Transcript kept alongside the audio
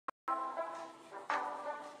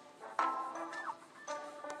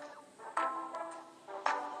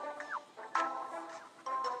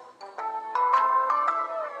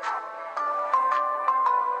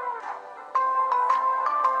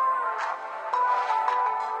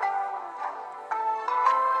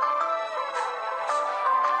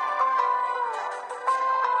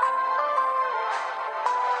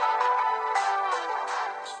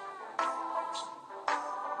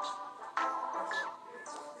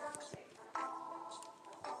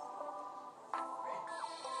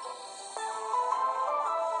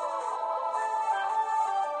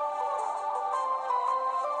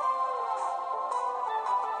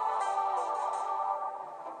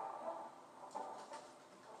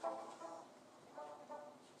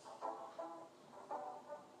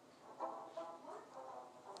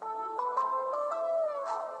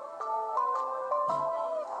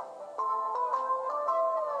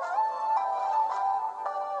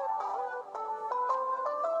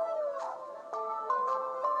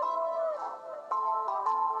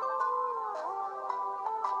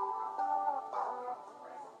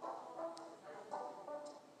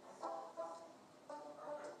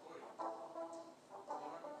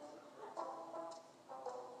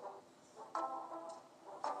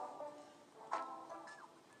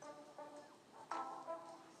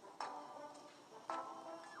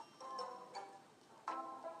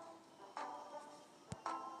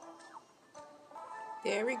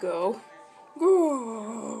There we go.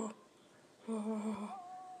 Oh.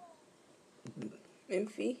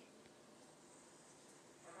 Mimpi.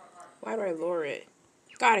 Why do I lower it?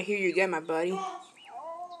 Gotta hear you again, my buddy.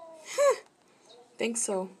 Think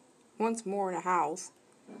so. Once more in the house.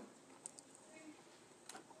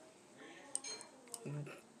 No.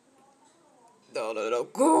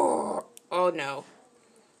 Oh no.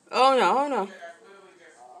 Oh no, oh no.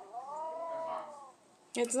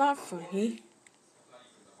 It's not funny.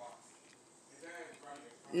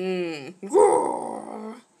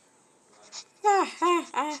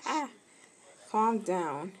 Calm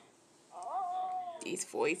down. These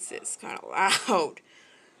voices kind of loud.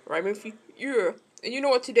 Right, Mimpi? Yeah. And you know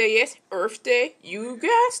what today is? Earth Day? You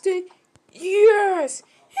guessed it. Yes.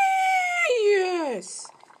 Yes.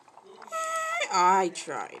 I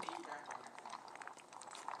tried.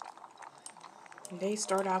 And they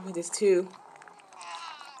start out with this too.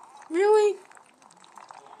 Really?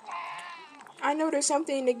 I know there's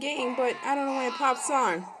something in the game, but I don't know when it pops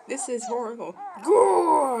on. This is horrible.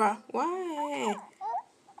 Gore! Why?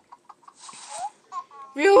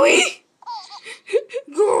 Really?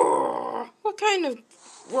 Gore! What kind of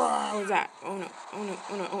roar was that? Oh no, oh no,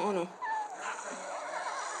 oh no, oh no.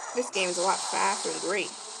 This game is a lot faster and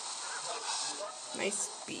great. Nice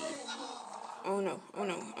speed. Oh no, oh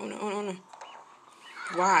no, oh no, oh no.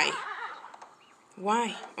 Why?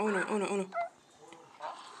 Why? Oh no, oh no, oh no.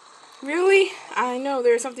 Really? I know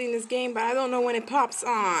there's something in this game, but I don't know when it pops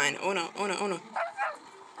on. Oh no, oh no, oh no.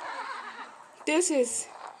 This is...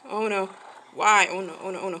 Oh no. Why? Oh no, oh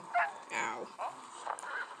no, oh no. Ow.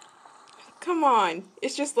 Come on.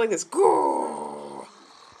 It's just like this. I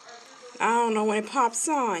don't know when it pops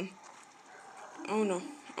on. Oh no,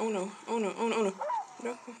 oh no, oh no, oh no, oh no.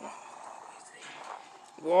 No.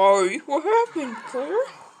 Why? What happened, Claire?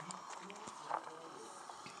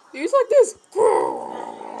 He's like this.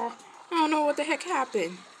 I don't know what the heck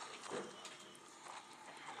happened.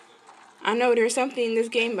 I know there's something in this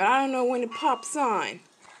game, but I don't know when it pops on.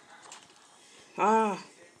 I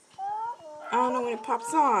don't know when it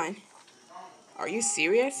pops on. Are you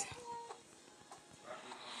serious?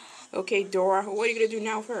 Okay, Dora, what are you gonna do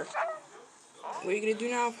now with her? What are you gonna do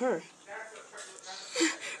now with her?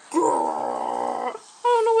 I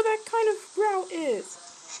don't know what that kind of growl is.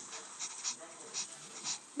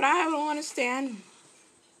 But I don't understand.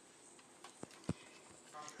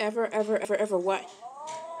 Ever what?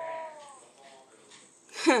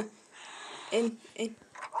 in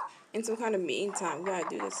some kind of meeting time, we gotta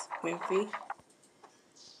do this, Mimpi.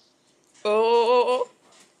 Oh.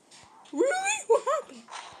 Really? What happened?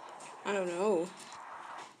 I don't know.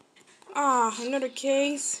 Another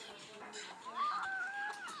case.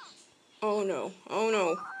 Oh no. Oh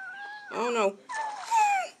no. Oh no.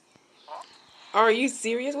 Are you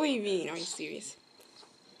serious? What do you mean? Are you serious?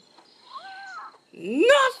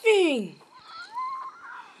 Nothing!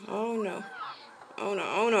 Oh no. Oh no.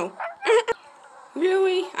 Oh no.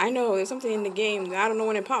 Really? I know, there's something in the game that I don't know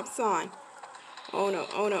when it pops on. Oh no.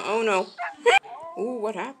 Oh no. Oh no. Ooh,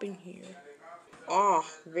 what happened here? Oh,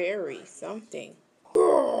 very something.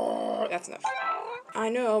 That's enough. I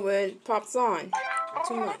know, but it pops on.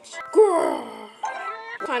 Too much.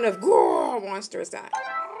 What kind of monster is that?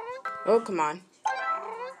 Oh, come on.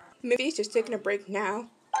 Mimpi's just taking a break now.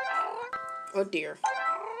 Oh dear.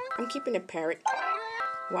 I'm keeping a parrot.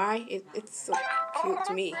 Why? It's so cute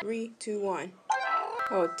to me. 3, 2, 1.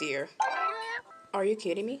 Oh dear. Are you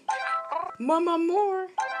kidding me? Mama more.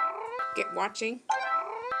 Get watching.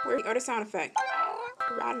 Where's the other sound effect?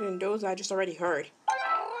 Rather than those I just already heard.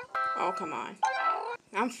 Oh, come on.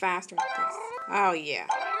 I'm faster at this. Oh, yeah.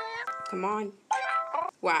 Come on.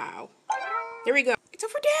 Wow. There we go. It's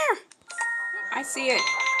over there. I see it.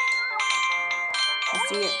 I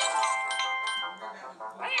see it.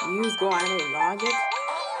 Use go on any logic?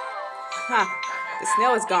 Huh. The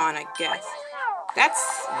snail is gone, I guess.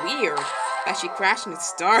 That's weird. That she crashed and it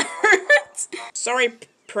starts. Sorry,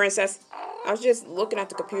 princess. I was just looking at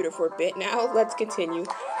the computer for a bit. Now, let's continue.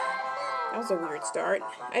 That was a weird start.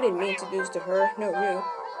 I didn't mean to do this to her. No, real.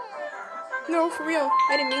 No, for real.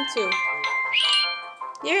 I didn't mean to.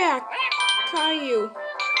 Yeah, Caillou.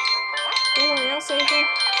 Don't worry, I'll save him.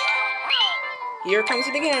 Here comes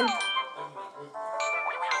it again.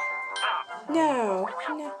 No.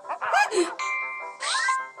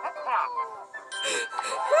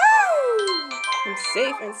 I'm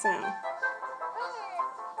safe and sound.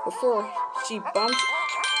 Before she bumped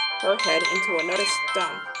her head into another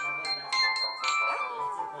stump.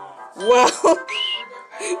 Well,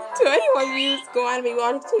 to anyone who uses go on me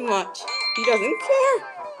water too much, he doesn't care.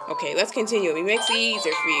 Okay, let's continue. It makes it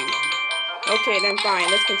easier for you. Okay, then fine.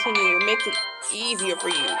 Let's continue. It makes it easier for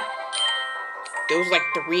you. Those like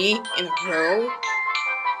 3 in a row.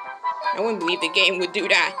 I wouldn't believe the game would do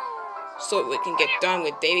that. So we can get done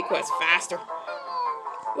with daily quests faster.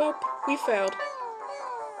 Well, we failed.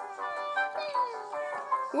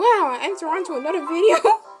 Wow, enter on to another video.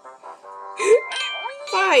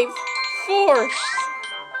 5, 4.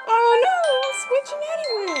 Oh no, I'm switching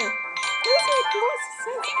anywhere. That doesn't make lots of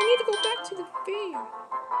sense. I need to go back to the fair.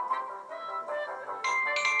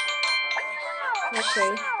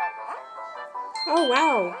 Okay. Oh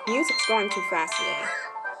wow, music's going too fast today.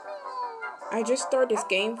 I just started this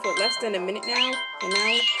game for less than a minute now, and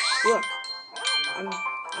now look, I'm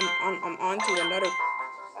on to another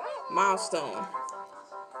milestone.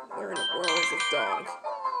 Where in the world is this dog?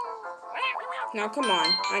 Now come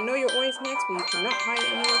on, I know you're always next, but you cannot hide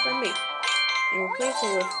anywhere from me. And replace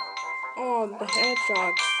it with all the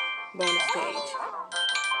hedgehogs bonus stage.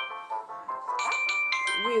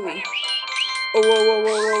 Really? Oh, whoa, whoa,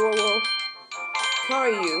 whoa, whoa, whoa, whoa. How are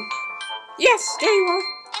you? Yes, there you are.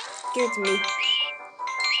 Give it to me.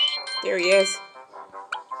 There he is.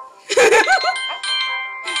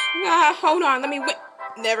 Hold on, let me wait.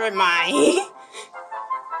 Never mind.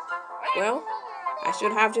 Well, I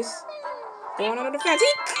should have just gone under the fence.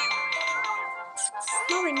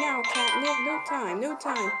 Not right now, cat. No time, no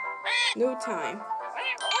time, no time.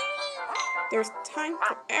 There's time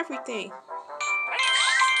for everything.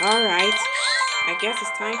 Alright. I guess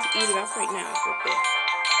it's time to eat it up right now for a bit.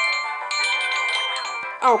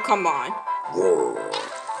 Oh, come on.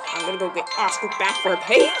 I'm gonna go get Oscar back for a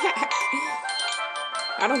payback.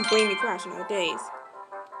 I don't blame you crashing all days.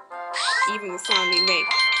 Even the sound you make,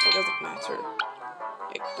 it doesn't matter.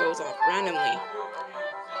 It goes off randomly.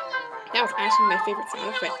 That was actually my favorite sound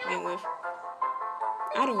effect to begin with.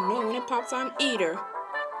 I don't know when it pops on either.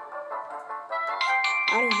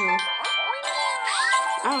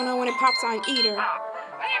 I don't know when it pops on either.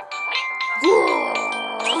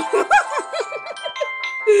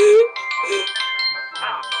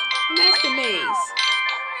 That's the maze.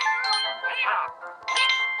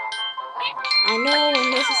 I know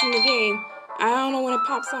when this is in the game. I don't know when it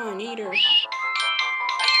pops on either.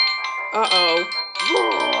 Uh-oh.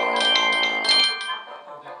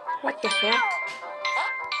 What the heck?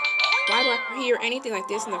 Why do I hear anything like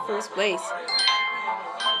this in the first place?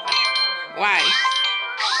 Why?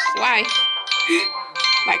 Why?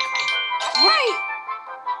 Like, why?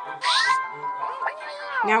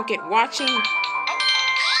 Now get watching 2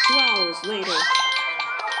 hours later.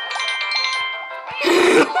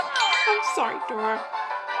 I'm sorry, Dora.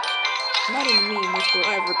 Not in me, this will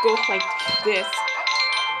ever go like this.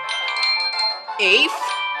 8th?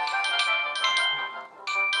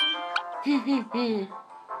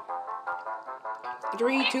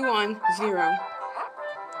 3, 2, 1, 0.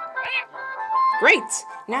 Great!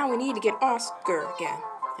 Now we need to get Oscar again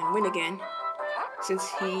and win again, since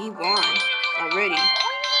he won already.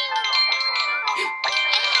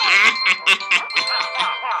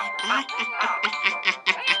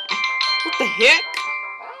 What the heck?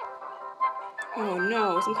 Oh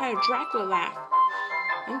no, some kind of Dracula laugh.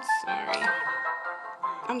 I'm sorry.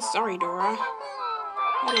 I'm sorry, Dora.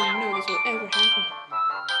 I didn't know this would ever happen.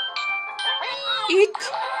 Eat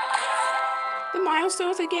the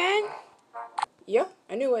milestones again? Yep,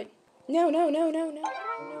 I knew it. No.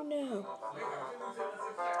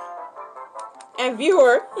 And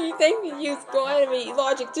viewer, you think we use enemy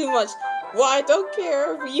logic too much. Well, I don't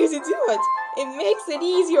care if we use it too much. It makes it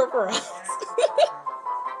easier for us.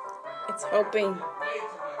 It's helping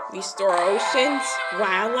restore oceans,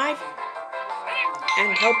 wildlife,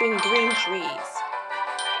 and helping green trees.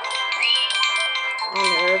 On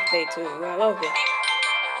the Earth Day too. I love it.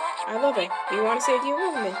 I love it. We want to save the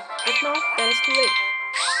environment. If not, then it's too late.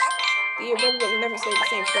 The environment will never stay the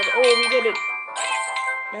same forever. Oh, we did it.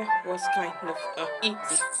 That was kind of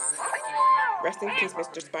easy. Rest in peace,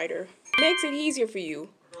 Mr. Spider. Makes it easier for you.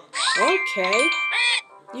 Okay.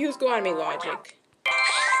 Use go anime logic.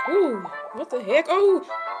 Ooh, what the heck? Oh.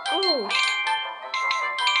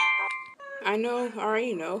 I know,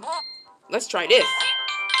 already know. Let's try this.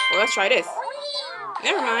 Or let's try this.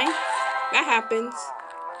 Never mind. That happens.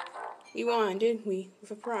 We won, didn't we?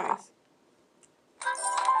 With a prize.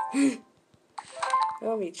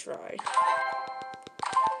 Let me try.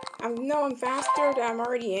 I know I'm faster than I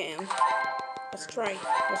already am. Let's try.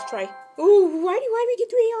 Ooh, why do we get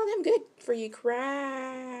 3 on them? Good for you,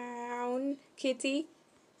 Crown Kitty.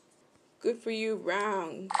 Good for you,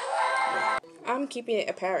 Round. I'm keeping it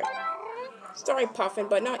a parrot. Sorry, Puffin,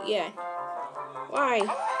 but not yet. Why?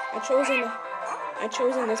 I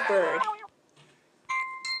chosen this bird.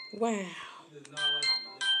 Wow.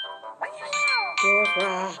 Dora,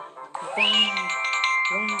 why?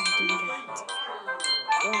 Why do that?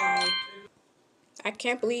 Why? I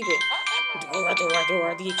can't believe it. Dora, Dora,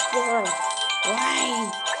 Dora, the Explorer.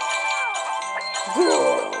 Why?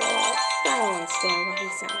 Dora. I don't understand why he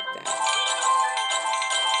sound like that.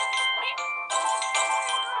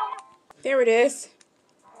 There it is.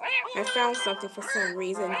 I found something for some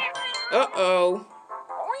reason. Uh-oh.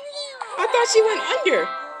 I thought she went under.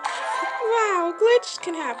 Wow, glitch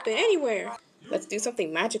can happen anywhere. Let's do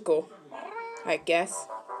something magical, I guess.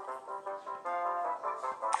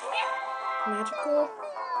 Magical?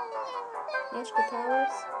 Magical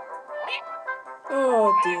powers?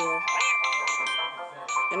 Oh dear.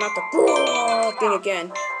 And not the thing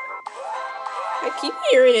again. I keep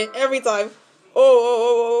hearing it every time.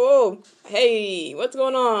 Oh. Hey, what's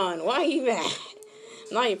going on? Why are you mad?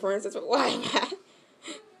 Not your princess, but why are you mad?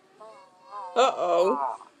 Uh-oh.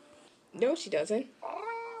 No, she doesn't.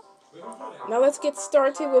 Now let's get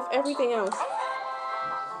started with everything else.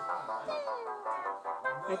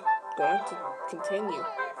 I'm going to continue.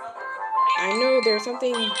 I know there's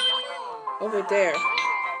something over there,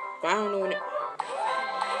 but I don't know when it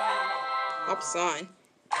pops on.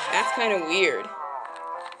 That's kind of weird.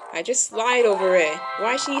 I just slide over it.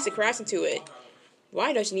 Why she needs to crash into it?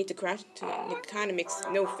 Why does she need to crash into it? It kind of makes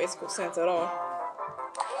no physical sense at all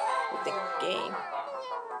with the game.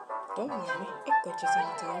 Don't mind me. It glitches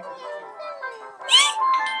anytime.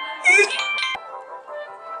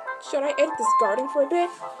 Should I edit this garden for a bit?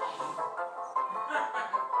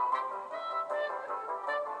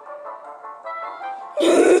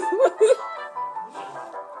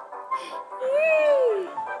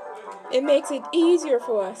 It makes it easier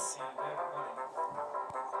for us.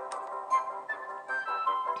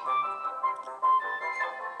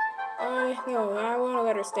 No, I want to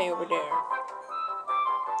let her stay over there.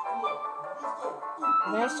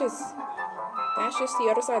 That's just the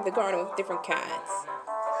other side of the garden with different cats.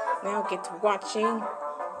 Now get to watching.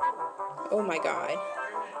 Oh my god.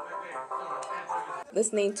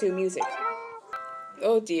 Listening to music.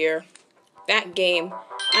 Oh dear. That game.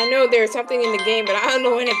 I know there's something in the game, but I don't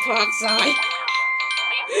know when it pops on.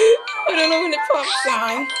 I don't know when it pops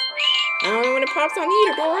on. I don't know when it pops on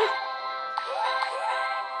either, Dora.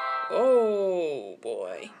 Oh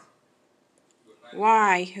boy.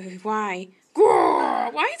 Why? Why?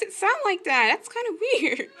 Why does it sound like that? That's kind of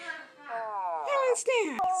weird. I don't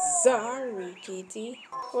understand. Sorry, kitty.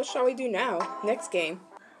 What shall we do now? Next game.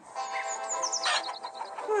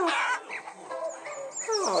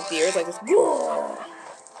 Oh dear, it's like this.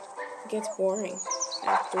 It gets boring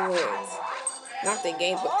afterwards. Not the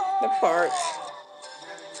game, but the part.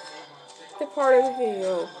 The part of the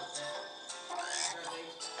video.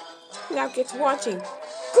 Now get to watching.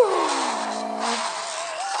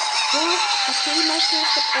 Well, I pretty much have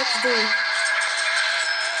the XD.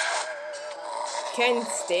 Ken's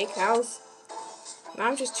Steakhouse. Now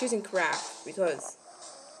I'm just choosing craft because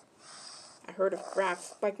I heard of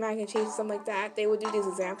craft, like mac and cheese, something like that. They would do this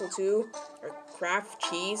example too, or craft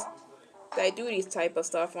cheese. They do these type of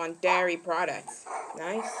stuff on dairy products.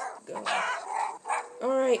 Nice, go.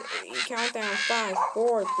 All right, countdown: 5,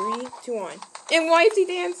 4, 3, 2, 1. And why is he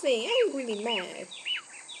dancing? I'm really mad.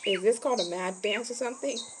 Is this called a mad dance or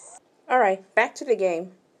something? All right, back to the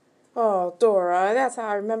game. Oh, Dora, that's how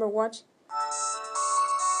I remember watching.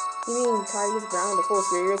 You mean Tiger's Brown, the full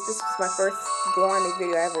series? This was my first blonde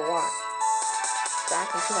video I ever watched.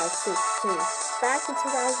 Back in 2016. Back in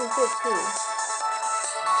 2015.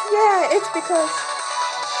 Yeah, it's because,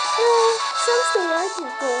 some still like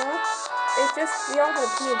it, Dora. It's just, we all have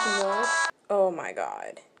opinions, you know. Oh my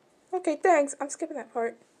god. Okay, thanks. I'm skipping that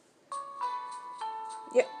part.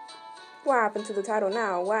 Yep. What happened to the title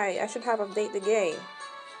now? Why? I should have updated the game.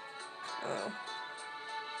 Oh.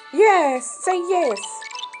 Yes! Say yes!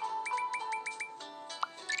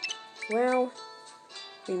 Well,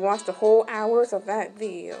 we watched the whole hours of that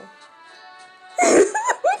video.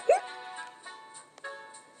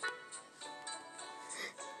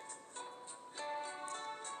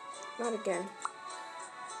 Not again.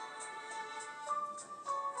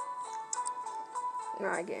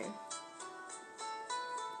 Not again.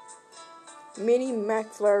 Mini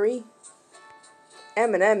McFlurry.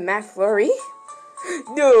 M&M McFlurry.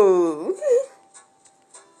 No.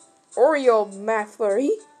 Oreo McFlurry.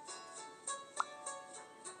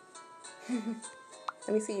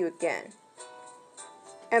 Let me see you again.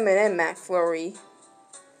 M&M McFlurry.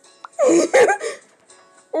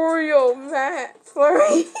 Oreo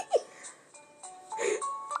McFlurry.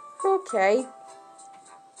 Okay.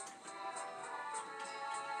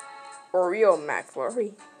 Oreo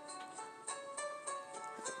McFlurry.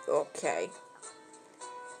 Okay.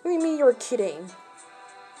 What do you mean you're kidding?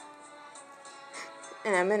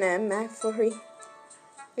 M&M McFlurry.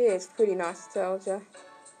 It is pretty nostalgia.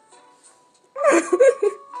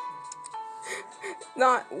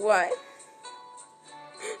 Not what?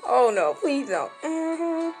 Oh no, please don't.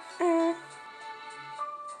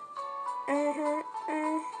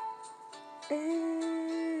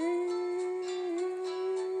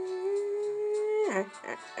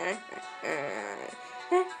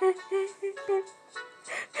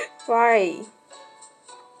 Why?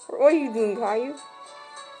 What are you doing, Caillou?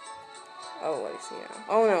 Oh, I see now.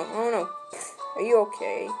 Oh no, oh no. Are you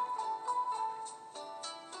okay?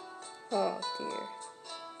 Oh dear.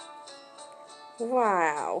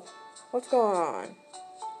 Wow. What's going on?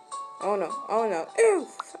 Oh no, oh no.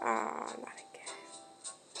 Oof! Ah, not again.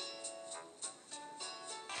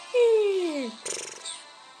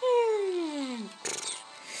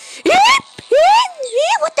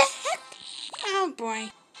 What the heck? Oh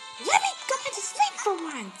boy. Let me go back to sleep for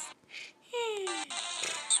once.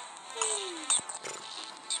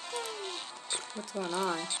 What's going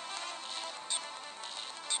on?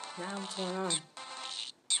 Now what's going on?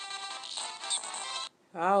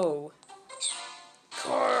 Oh.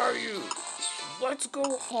 Caillou, let's go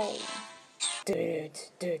home.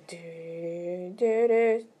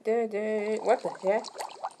 What the heck?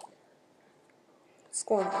 What's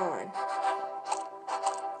going on?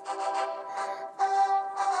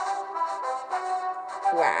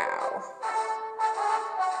 Wow.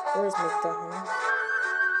 Where's McDonald's?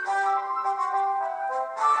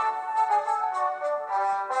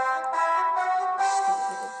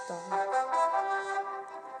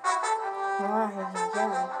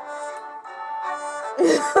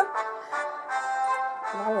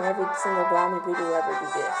 Why would every single Brownie video ever do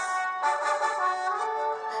this?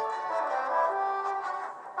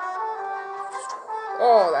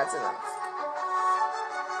 Oh, that's enough.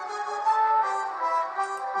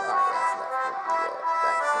 Alright, that's enough.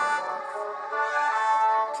 That's enough.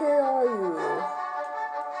 Where are you?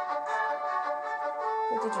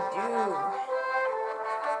 What did you do?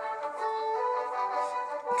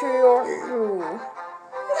 Where are you?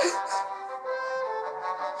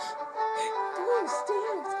 I don't understand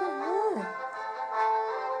what's going on.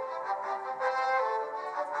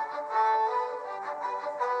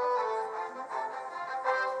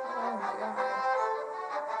 Oh my god.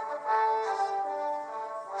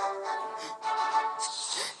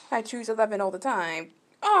 I choose 11 all the time.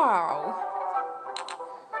 Oh.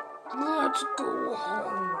 Let's go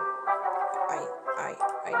home.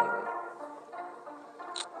 I knew it.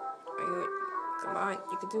 I knew it. Come on,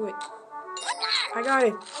 you can do it. I got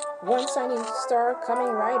it. One shiny star coming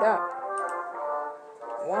right up.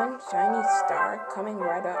 One shiny star coming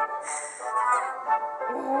right up.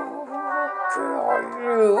 Oh,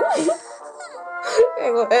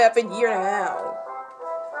 it will happen here now.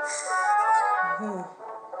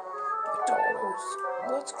 McDonald's,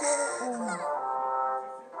 let's go home.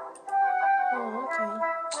 Oh, okay.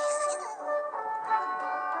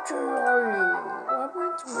 What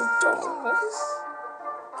went to McDonald's?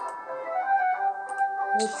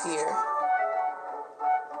 Oh dear.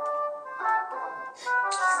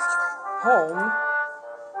 Home?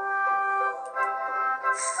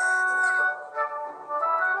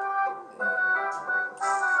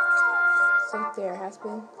 Sit there, has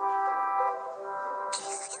been.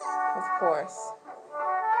 Of course.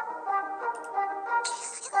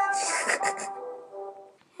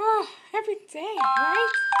 Oh, every day,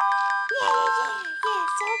 right? Yeah,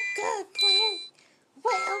 so good, player.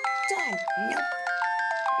 Well done. Nope.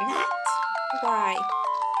 Not. Why?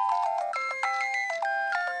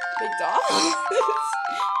 McDonald's?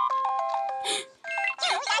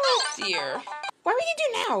 Oh dear. What will you do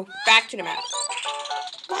now? Back to the map.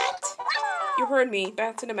 What? You heard me.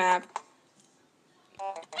 Back to the map.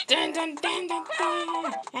 Dun dun dun dun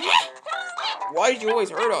dun. Huh? Why did you always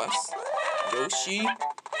hurt us, Yoshi?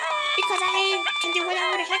 Because I can do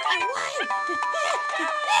whatever the heck I want.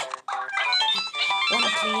 1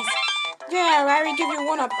 up, please. Yeah, Larry, give you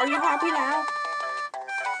 1 up. Are you happy now?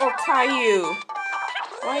 Oh, Caillou.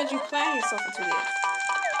 Why did you plan yourself into this?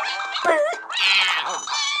 Ow.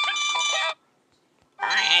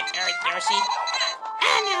 Alright, Yoshi.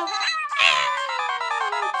 Oh, no.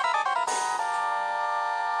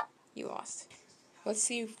 You lost. Let's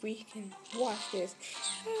see if we can watch this.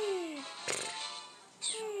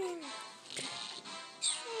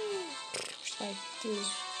 What should I do?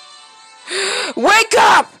 Wake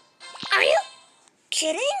up! Are you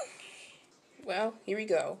kidding? Well, here we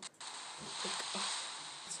go.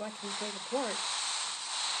 So I can play the port.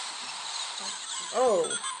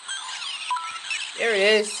 Oh. There it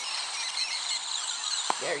is.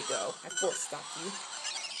 There we go. I force stopped you.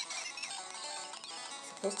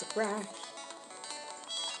 Supposed to crash.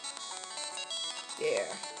 There.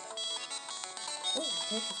 Oh,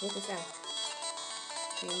 heck, what is that?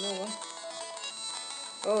 You know what?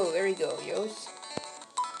 Oh, there we go, Yosh.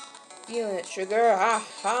 Feeling it, sugar. Ha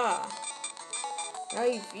ha. How do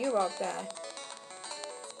you feel about that?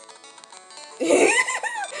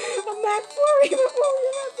 I'm Mac Flurry, but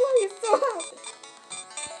Mac Flurry is so hot.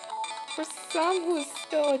 For some who's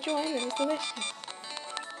still enjoying it, it's delicious.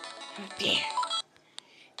 Oh dear.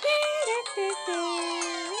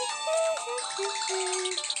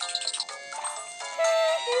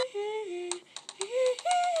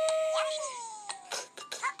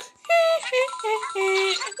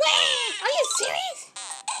 Are you serious?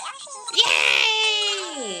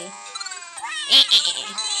 Yay!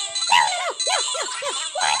 No!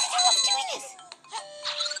 Why is everyone doing this?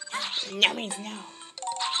 No means no.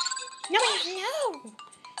 No means no.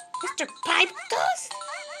 Mr. Pipe Ghost?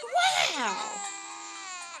 Wow!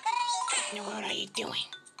 Now what are you doing?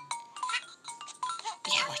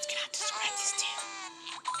 Yeah, what's gonna have to describe this too?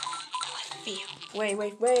 How I feel. Wait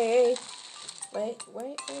for a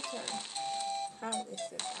turn. How is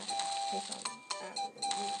this?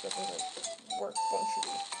 It doesn't work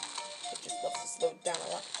functionally. It just loves to slow down a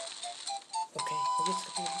lot. Okay, I'm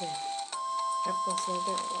just gonna do that. Have fun slowing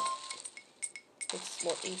down a lot. It's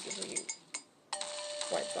more easier for you.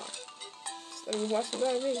 Right thought. Just let me watch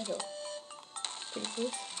another video. Pretty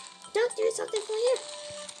please. Don't do something for you.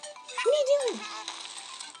 What are you doing?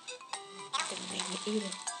 Don't make me eat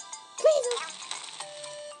it. Please don't.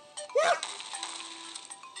 No!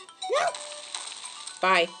 No!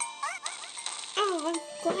 Bye. Oh, I'm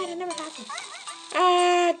glad it never happened.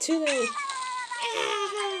 Ah, too late.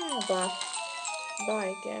 Ah, bye. Bye,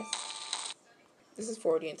 I guess. This is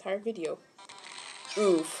for the entire video.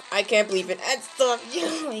 Oof, I can't believe it. And stop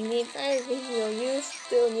yelling the entire video. You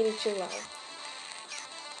still need to chill out.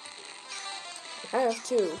 I have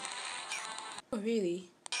two. Oh, really?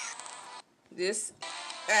 This?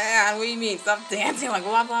 What do you mean? Stop dancing like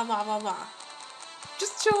blah blah blah blah blah.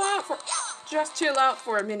 Just chill out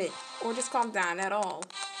for a minute, or just calm down at all.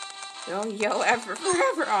 Don't yell ever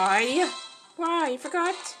forever, alright? Why? You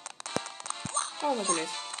forgot? Oh my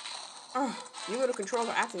goodness. Oh, you little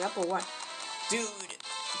controller acting up or what? Dude,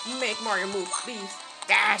 you make Mario move, please.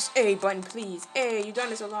 Dash A button, please. A, you've done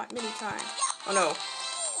this many times. Oh no.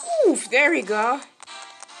 Oof, there we go.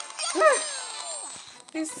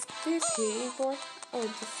 This keyboard. Oh,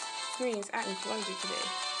 this screen is acting clumsy today.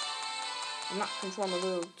 I'm not controlling a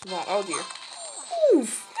little too long. Oh dear.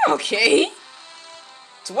 Oof. Okay.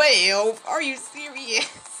 12? Are you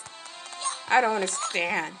serious? I don't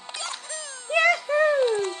understand.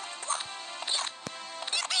 Yahoo!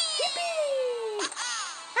 Yippee!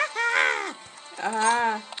 Ha ha!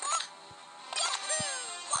 Ah.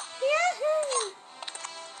 Yahoo!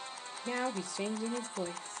 Now he's changing his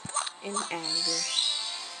voice in anger.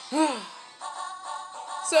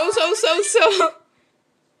 So.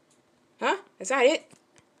 Huh? Is that it?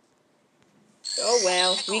 Oh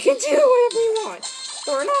well, we can do whatever we want.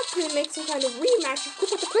 But we're not going to make some kind of rematch of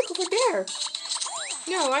Koopa the Quick over there.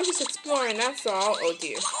 No, I'm just exploring, that's all. Oh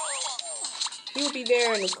dear. He will be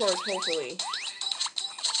there in the course, hopefully.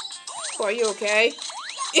 Oh, are you okay?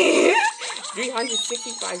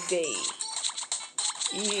 365 days.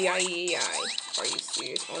 E-I-E-I. Are you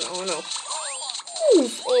serious? Oh no, oh no.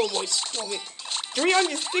 Oof, oh my stomach.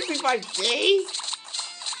 365 days?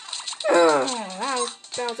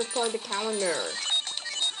 That was a part of the calendar.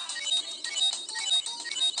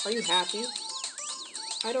 Are you happy?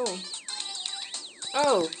 I don't.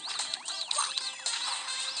 Oh.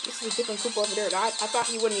 This is a different Koopa over there. I thought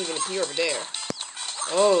he wouldn't even appear over there.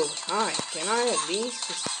 Oh, hi. Can I at least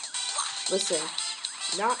just... Listen.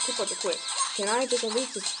 Not Koopa the Quick. Can I just at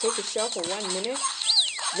least just take a shell for 1 minute?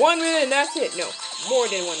 1 minute and that's it. No. More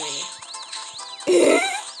than 1 minute.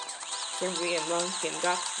 Kimberly and Lunkin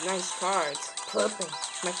got nice cards. Purple.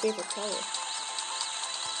 My favorite color.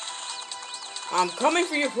 I'm coming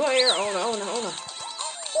for you, player. Oh no, oh no, oh no.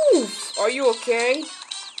 Oof. Are you okay?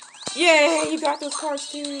 Yay, you got those cards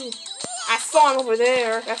too. I saw him over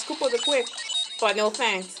there. That's Koopa the Quick. But no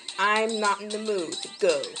thanks. I'm not in the mood to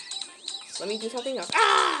go. So let me do something else.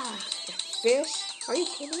 Ah! Fish? Are you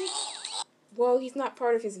kidding me? Well, he's not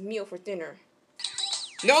part of his meal for dinner.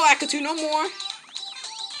 No Lakitu, no more.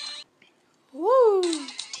 Woo! You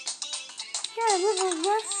had a little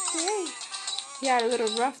rough day. You had a little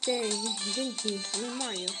rough day, didn't you? I mean,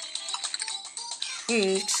 Mario.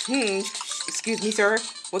 Excuse me, sir.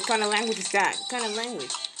 What kind of language is that? What kind of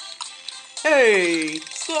language? Hey!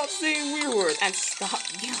 Stop saying weird words and stop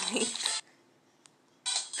yelling.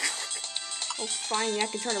 Oh, finally, I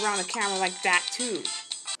can turn around the camera like that, too.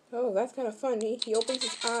 Oh, that's kind of funny. He opens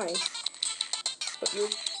his eyes. But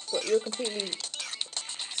you're completely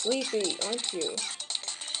sleepy, aren't you?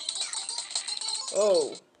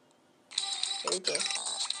 Oh. There we go.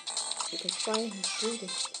 You can finally do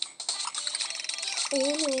this.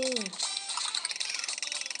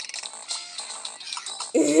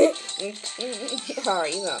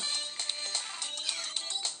 Alright, enough.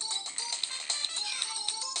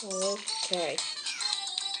 Okay.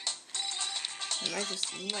 I just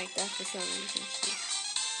like that for some reason too.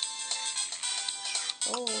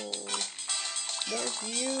 Oh, more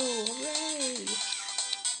view, hooray!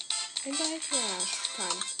 I like that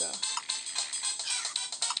kind of stuff.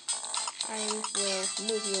 I will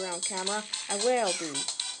move you around, camera. I will do.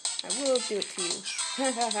 I will do it to you.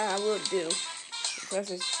 I will do. Because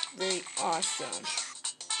it's very awesome.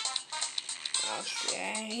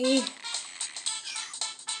 Okay.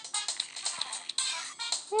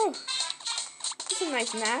 Oh, that's a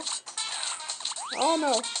nice nap. Oh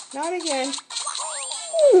no, not again.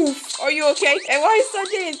 Oof. Are you okay? And why is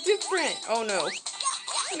Sunday different? Oh no.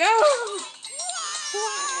 No!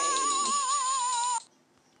 Why?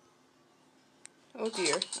 Oh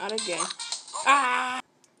dear, not again. Ah!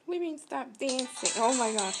 What do you mean stop dancing? Oh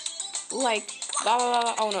my gosh. Like, la la la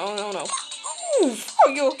la. Oh no, oh no, oh no. Oof.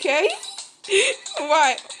 Are you okay?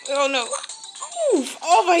 Why? Oh no. Oof.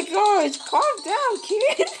 Oh my gosh. Calm down,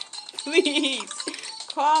 kid. Please.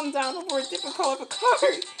 Calm down over a different color of a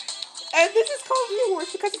card. And this is called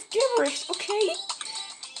rewards because it's gibberish, okay?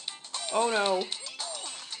 Oh no.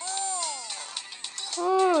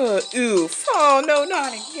 Oh, oof. Oh no,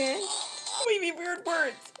 not again. Leave me weird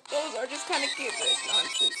words. Those are just kind of gibberish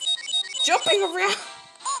nonsense. Jumping around.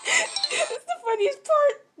 That's the funniest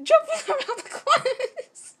part. Jumping around the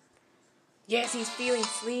class. Yes, he's feeling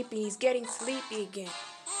sleepy. He's getting sleepy again.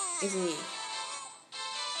 Isn't he?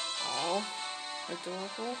 Oh,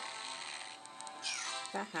 adorable.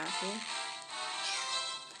 That happened.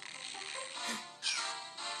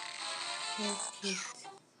 So cute.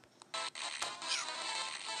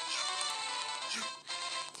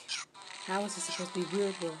 How is it supposed to be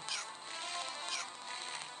weird words?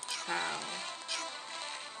 How?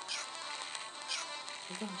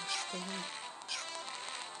 I don't understand.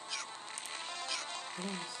 I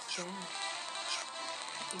don't understand.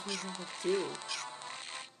 What do you have to do?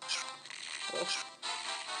 Oh.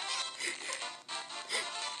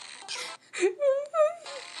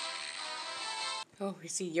 Oh, we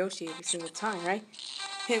see Yoshi every single time, right?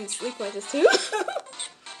 Him sleep like this too?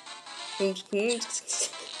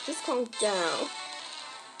 Just calm down.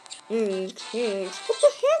 What the heck?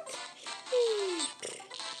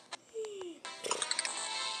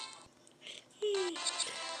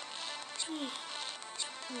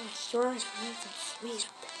 Sure, I need some sleep.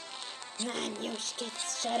 Come on, Yoshi, get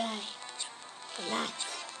shut eye. Relax.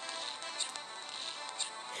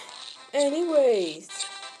 Anyways.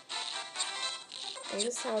 And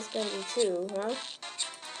this is how it's gonna be too, huh?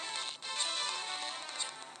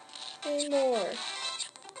 Any more.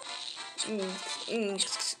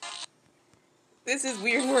 This is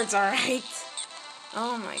weird words, alright?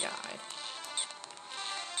 Oh my god.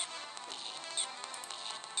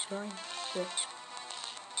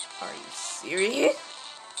 Are you serious?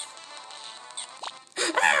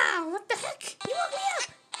 Ah! What the heck? You woke me up!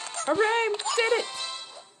 Hooray! Did it!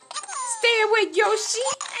 Stay awake, Yoshi!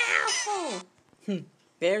 Ow!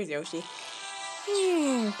 There's Yoshi.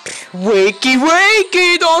 Wakey,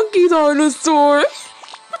 wakey, donkey dinosaur!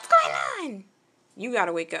 What's going on? You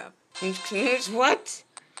gotta wake up. What?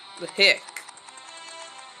 The heck?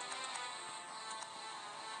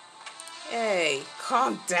 Hey,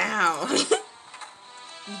 calm down.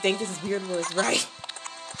 You think this is weird words, right?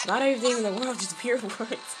 Not everything in the world is weird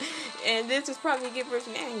words. And this is probably a gibberish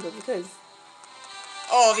and anger because...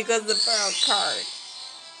 Oh, because of the brown card.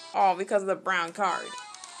 Oh, because of the brown card.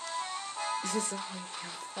 This is so weird.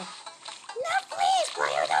 No, please! Why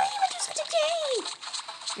are you doing such a game?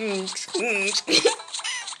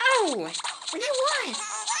 Oh! What do you want?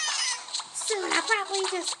 Soon I'll probably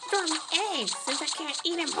just throw my eggs since I can't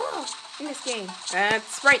eat them all in this game.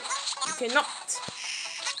 That's right. You cannot.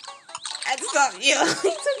 That's not you.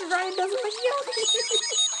 Except Ryan doesn't like you.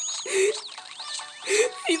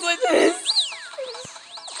 He's like this.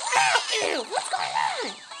 Ew, what's going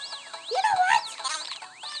on? You know what?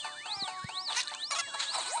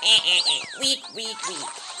 Weak.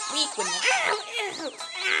 Weak with me. Ow, ew.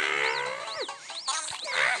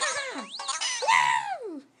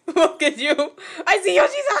 Look at you. I see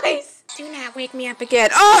Yoshi's eyes. Do not wake me up again.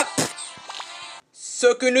 Up!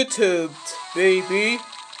 Second attempt, baby.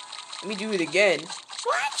 Let me do it again.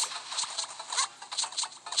 What?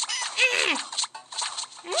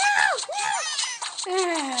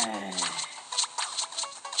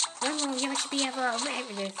 When will you be ever aware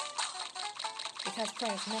of this? Because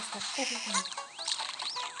players messed up everything.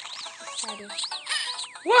 Try this.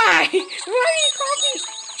 Why? Why are you copying?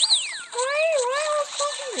 Why am I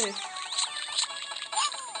copying this?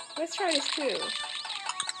 Let's try this too.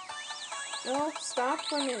 No, stop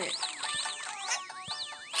for a minute.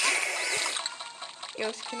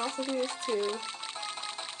 Yo, she can also do this too.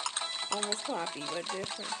 Almost copy, but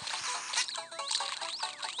different.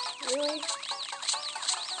 Really?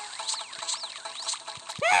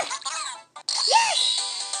 Yes!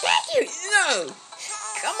 Thank you! No!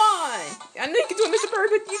 Come on! I know you can do it, Mr. Bird,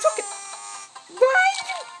 but you took it. Why did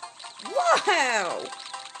you? Wow!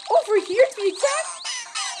 Over here to be exact?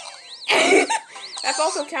 That's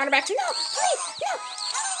also counterback to no! Please! No!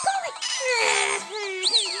 Go away!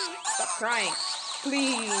 Stop crying.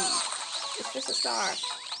 Please. It's just a star.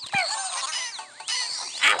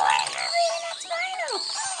 I want to read that's final!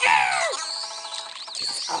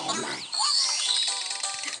 It's all mine.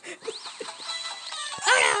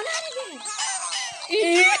 Oh no, not again!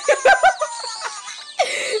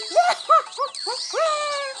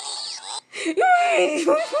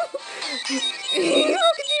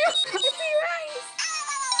 Look at you! I see your eyes!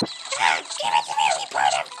 Give it to me, we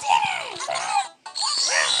put up dinner!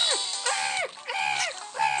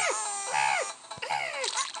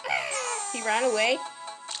 He ran away.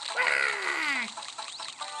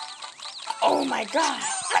 Oh my god!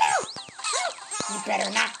 Oh no! You better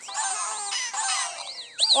not!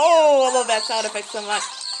 Oh, I love that sound effect so much.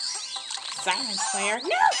 Silence, player! No!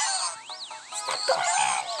 Stop going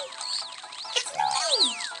at me! It's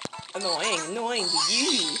annoying! Annoying to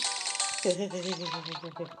you.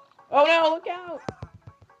 Oh no, look out!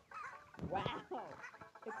 Wow.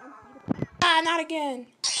 Ah, not again.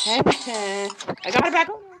 I got it back.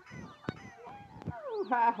 Oh no.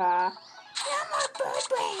 Haha. No more bird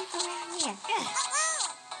brains around here!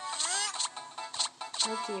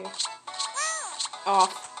 Oh dear.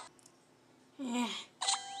 Off.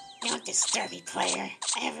 Don't disturb me, player.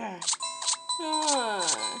 Ever. Ah.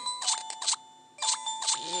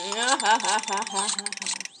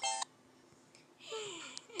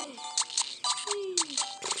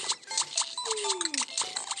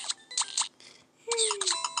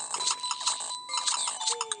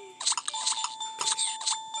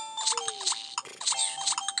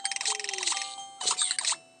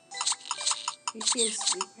 You see him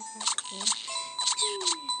sleep like that?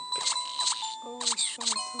 Oh, it's so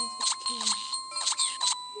tons of cans.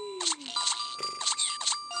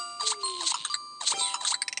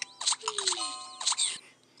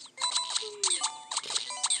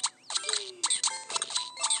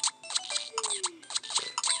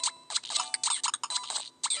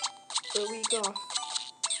 Where we go?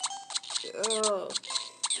 Oh.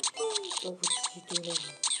 Oh, what did you do now?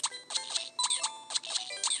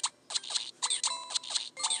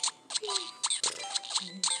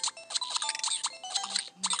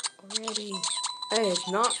 Already. That is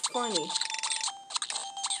not funny.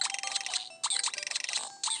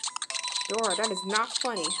 Dora, that is not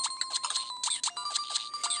funny.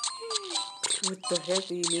 What the heck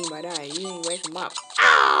do you mean by that? You didn't wake him up.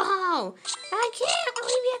 Oh! I can't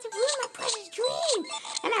believe you had to ruin my precious dream!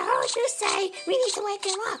 And I heard you say we need to wake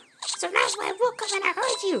him up. So that's why I woke up and I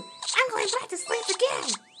heard you. I'm going back to sleep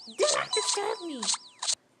again. Do not disturb me.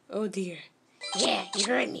 Oh dear. Yeah, you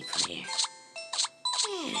heard me, player.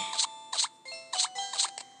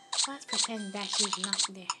 Let's pretend that she's not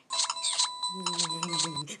there.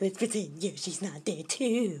 Let's pretend she's not there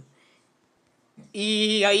too.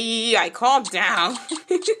 I calm down.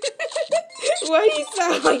 Why do you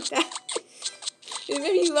sound like that? It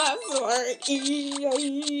made me laugh so hard.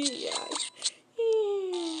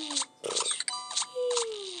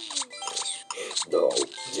 No,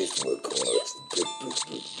 this will cause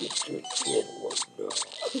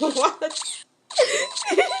What?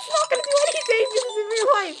 He's not gonna do anything because in real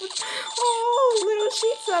life. Oh, little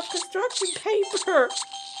sheets of construction paper.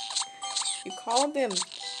 You called them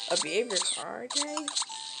a behavior card, eh?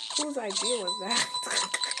 Whose idea was that?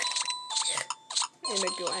 In a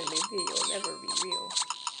good anime video, will never be real.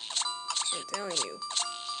 I'm telling you,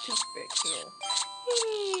 too fictional.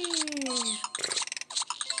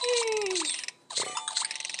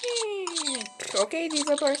 Okay,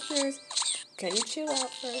 Diesel Bursters, can you chill out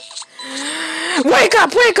first? Wake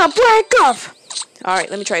up! Wake up! Wake up! All right,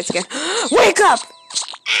 let me try this again. Wake up!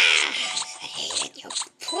 I hated you,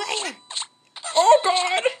 player. Oh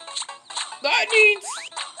God! That needs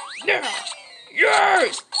now.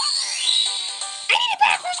 Yes. I need it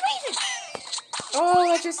back for a reason. Oh,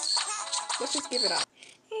 let's just give it up.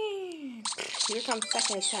 Here comes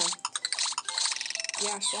second attempt.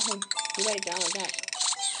 Yeah, I saw him. He laid down like that.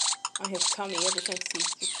 On his tummy ever since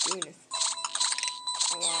he's just doing this.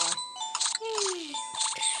 Oh,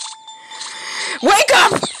 wake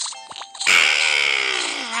up!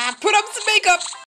 Put up some makeup!